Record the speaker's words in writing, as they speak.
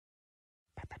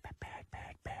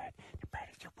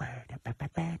is a word, a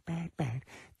bad, bad, bad, bad.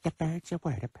 The bird's a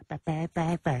word, a bad, bad,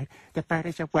 bad, bad. The bird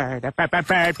is a word, a bad, bad,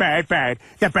 bad, bad, bad.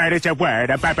 The bird is a word,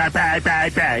 a bad, bad, bad,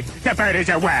 bad, bad. The bird is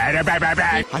a word, a bad, bad,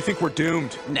 bad. I think we're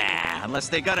doomed. Nah, unless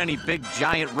they got any big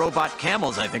giant robot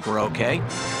camels, I think we're okay.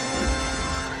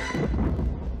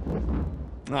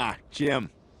 Ah, Jim.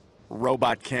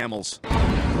 Robot camels.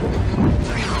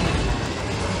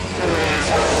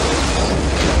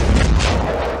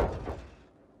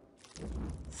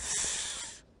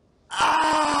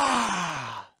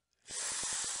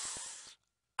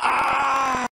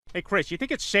 Hey, Chris, you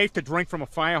think it's safe to drink from a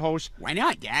fire hose? Why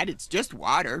not, Dad? It's just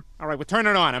water. All right, well, turn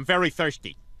it on. I'm very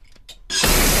thirsty.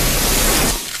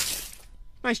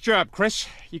 Nice job, Chris.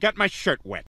 You got my shirt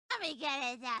wet. Let me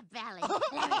get in that belly. Let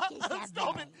me kiss that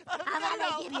belly. I'm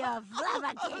gonna give you a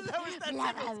flubber kiss.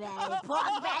 Flubber belly.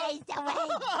 Pork belly's the way.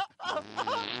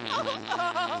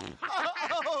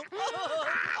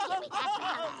 Give me that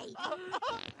belly.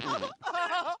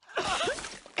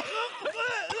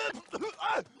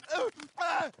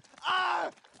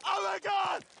 Oh my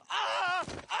God!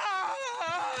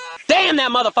 Damn,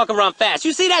 that motherfucker run fast.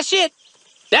 You see that shit?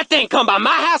 That thing come by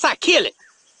my house, I kill it.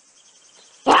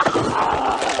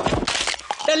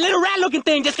 That little rat-looking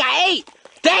thing just got ate.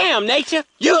 Damn, nature,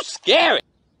 you scary.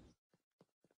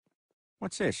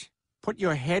 What's this? Put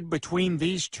your head between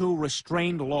these two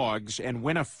restrained logs and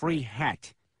win a free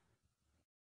hat.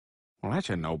 Well, that's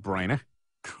a no-brainer.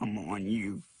 Come on,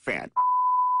 you fat.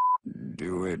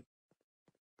 Do it.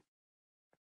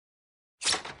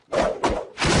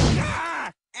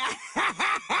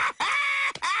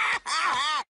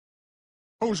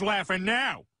 Who's laughing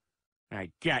now?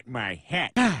 I got my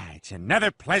hat. It's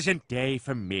another pleasant day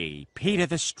for me, Peter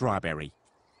the Strawberry.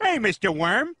 Hey, Mr.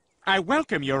 Worm. I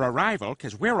welcome your arrival,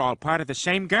 because we're all part of the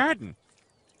same garden.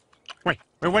 Wait,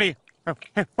 what are you... Oh,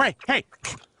 hey, wait, hey!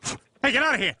 Hey, get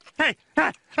out of here! Hey!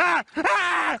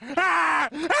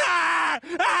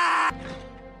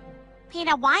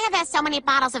 Peter, why are there so many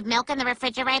bottles of milk in the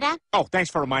refrigerator? Oh, thanks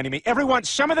for reminding me. Everyone,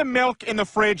 some of the milk in the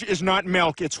fridge is not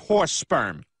milk, it's horse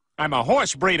sperm. I'm a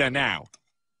horse breeder now.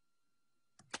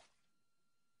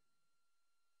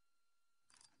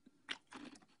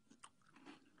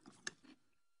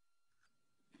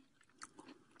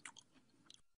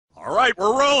 All right,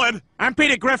 we're rolling. I'm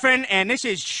Peter Griffin, and this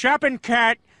is Shopping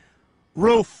Cart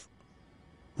Roof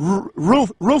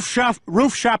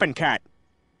Shopping Cart,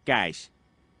 guys.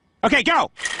 Okay, go!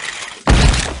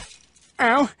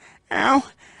 Ow, ow, ow,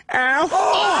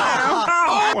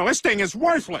 ow. Well, this thing is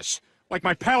worthless, like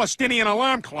my Palestinian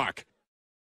alarm clock.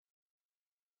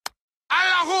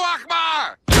 Allahu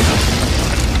Akbar!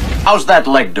 How's that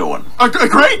leg doing?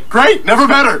 Great, never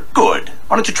better. Good.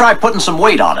 Why don't you try putting some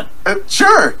weight on it?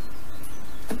 Sure.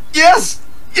 Yes,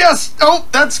 oh,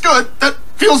 that's good. That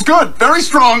feels good, very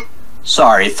strong.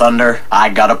 Sorry, Thunder. I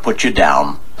gotta put you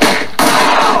down.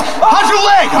 How's your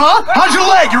leg, huh? How's your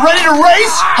leg? You ready to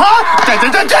race? Huh?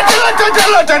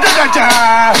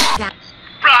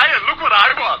 Brian, look what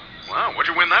I won. Wow, what'd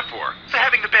you win that for? For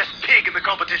having the best pig in the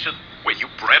competition. Wait, you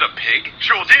bred a pig?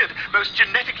 Sure did. Most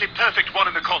genetically perfect one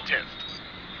in the contest.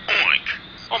 Oink.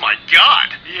 Oh my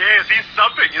God. Yes, he's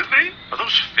something, isn't he? Are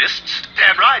those fists?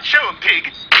 Damn right, show him,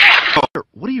 pig.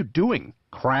 What are you doing,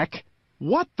 crack?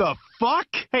 What the fuck?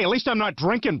 Hey, at least I'm not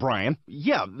drinking, Brian.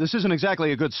 Yeah, this isn't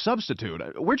exactly a good substitute.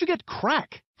 Where'd you get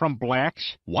crack? From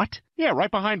Black's. What? Yeah, right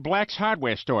behind Black's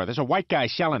hardware store. There's a white guy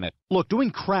selling it. Look,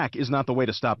 doing crack is not the way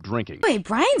to stop drinking. Wait,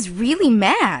 Brian's really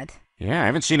mad. Yeah, I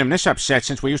haven't seen him this upset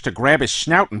since we used to grab his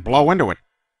snout and blow into it.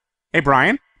 Hey,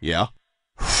 Brian? Yeah?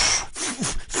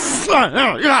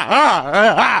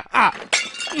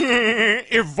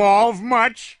 Evolve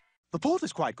much? The port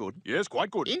is quite good. Yes,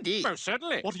 quite good. Indeed. Oh,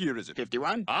 certainly. What year is it?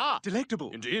 51. Ah,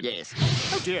 delectable. Indeed. Yes.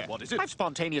 Oh dear. What is it? I've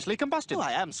spontaneously combusted. Oh,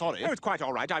 I am sorry. Oh, it's quite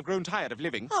all right. I've grown tired of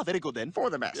living. Ah, very good then. For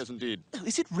the best. Yes, indeed. Oh,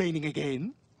 is it raining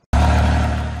again?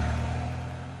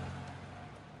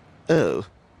 Oh.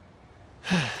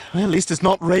 Well, at least it's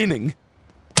not raining.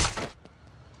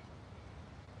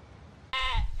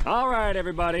 All right,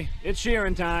 everybody. It's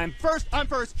shearing time. I'm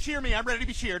first. Shear me. I'm ready to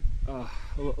be sheared.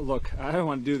 Look, I don't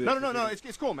want to do this. No.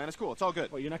 It's cool, man. It's cool. It's all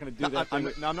good. Well, you're not going to do that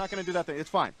thing. No, I'm not going to do that thing. It's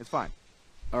fine. It's fine.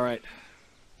 All right.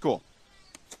 Cool.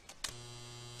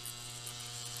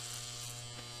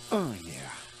 Oh,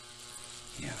 yeah.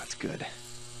 Yeah, that's good.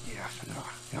 Yeah.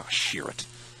 No, shear it.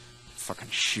 Fucking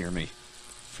shear me.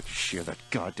 Fucking shear that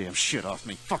goddamn shit off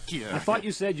me. Fuck yeah. I thought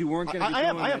you said you weren't going to be I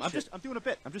am. that shit. I'm doing a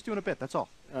bit. I'm just doing a bit. That's all.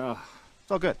 Oh. It's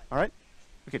all good. All right?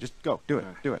 Okay, just go. Do it.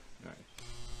 Do it. All right.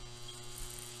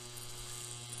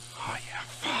 Oh, yeah.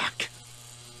 Fuck.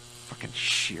 Fucking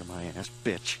shear my ass,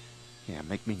 bitch. Yeah,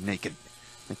 make me naked.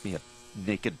 Make me a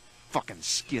naked fucking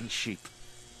skin sheep.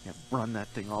 You run that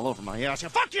thing all over my ass.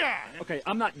 Fuck yeah! Okay,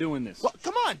 I'm not doing this. Well,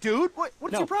 come on, dude. What's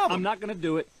No, your problem? I'm not gonna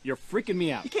do it. You're freaking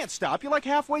me out. You can't stop. You're like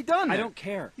halfway done. I there. don't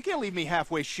care. You can't leave me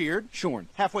halfway sheared. Shorn.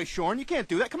 Halfway shorn. You can't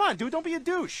do that. Come on, dude. Don't be a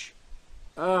douche.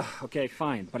 Okay,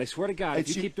 fine. But I swear to God,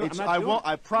 if you keep doing it, I'm not I doing won't. it.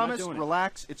 I I'm not promise. doing it.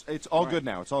 Relax. It's all good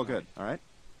now. It's all good. All right.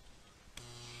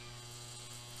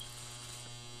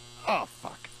 Oh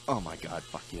fuck. Oh my God.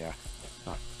 Fuck yeah.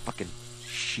 Fucking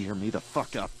shear me the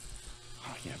fuck up.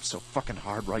 Oh yeah. I'm so fucking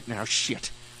hard right now.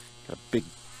 Shit. Got a big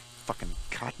fucking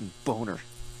cotton boner.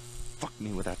 Fuck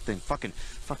me with that thing. Fucking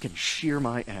shear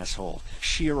my asshole.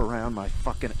 Shear around my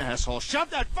fucking asshole. Shove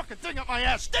that fucking thing up my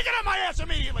ass. Stick it up my ass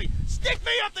immediately. Stick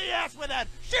me up the ass with that.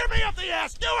 Shear me up the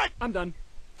ass. Do it. I'm done.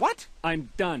 What? I'm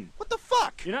done. What the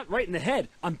fuck? You're not right in the head.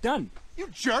 I'm done. You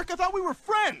jerk. I thought we were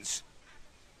friends.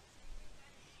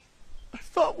 I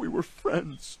thought we were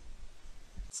friends.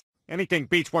 Anything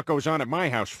beats what goes on at my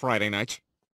house Friday nights.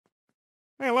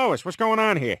 Hey, Lois, what's going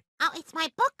on here? Oh, it's my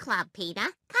book club, Peter.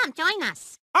 Come, join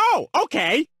us. Oh,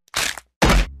 okay.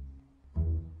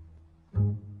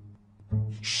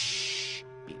 Shh.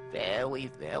 Be very,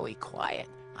 very quiet.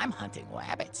 I'm hunting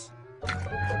rabbits.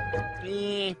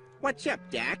 What's up,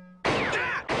 Doc? Oh,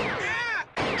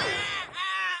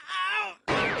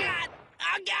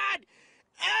 God!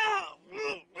 Oh!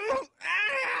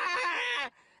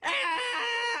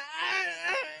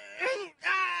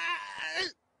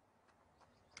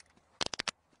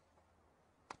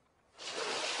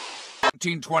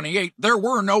 1928, there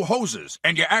were no hoses,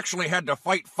 and you actually had to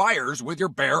fight fires with your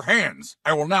bare hands.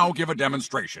 I will now give a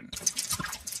demonstration.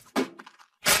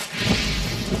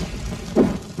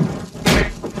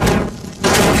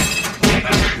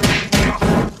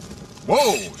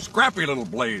 Whoa, scrappy little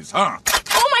blaze, huh?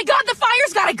 Oh my God, the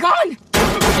fire's got a gun!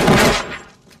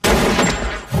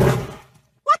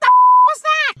 What the was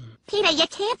that? Peter, you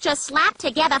can't just slap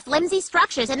together flimsy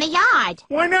structures in the yard.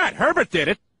 Why not? Herbert did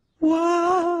it.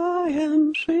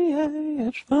 YMCA,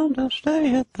 it's fun to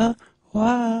stay at the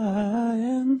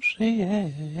YMCA.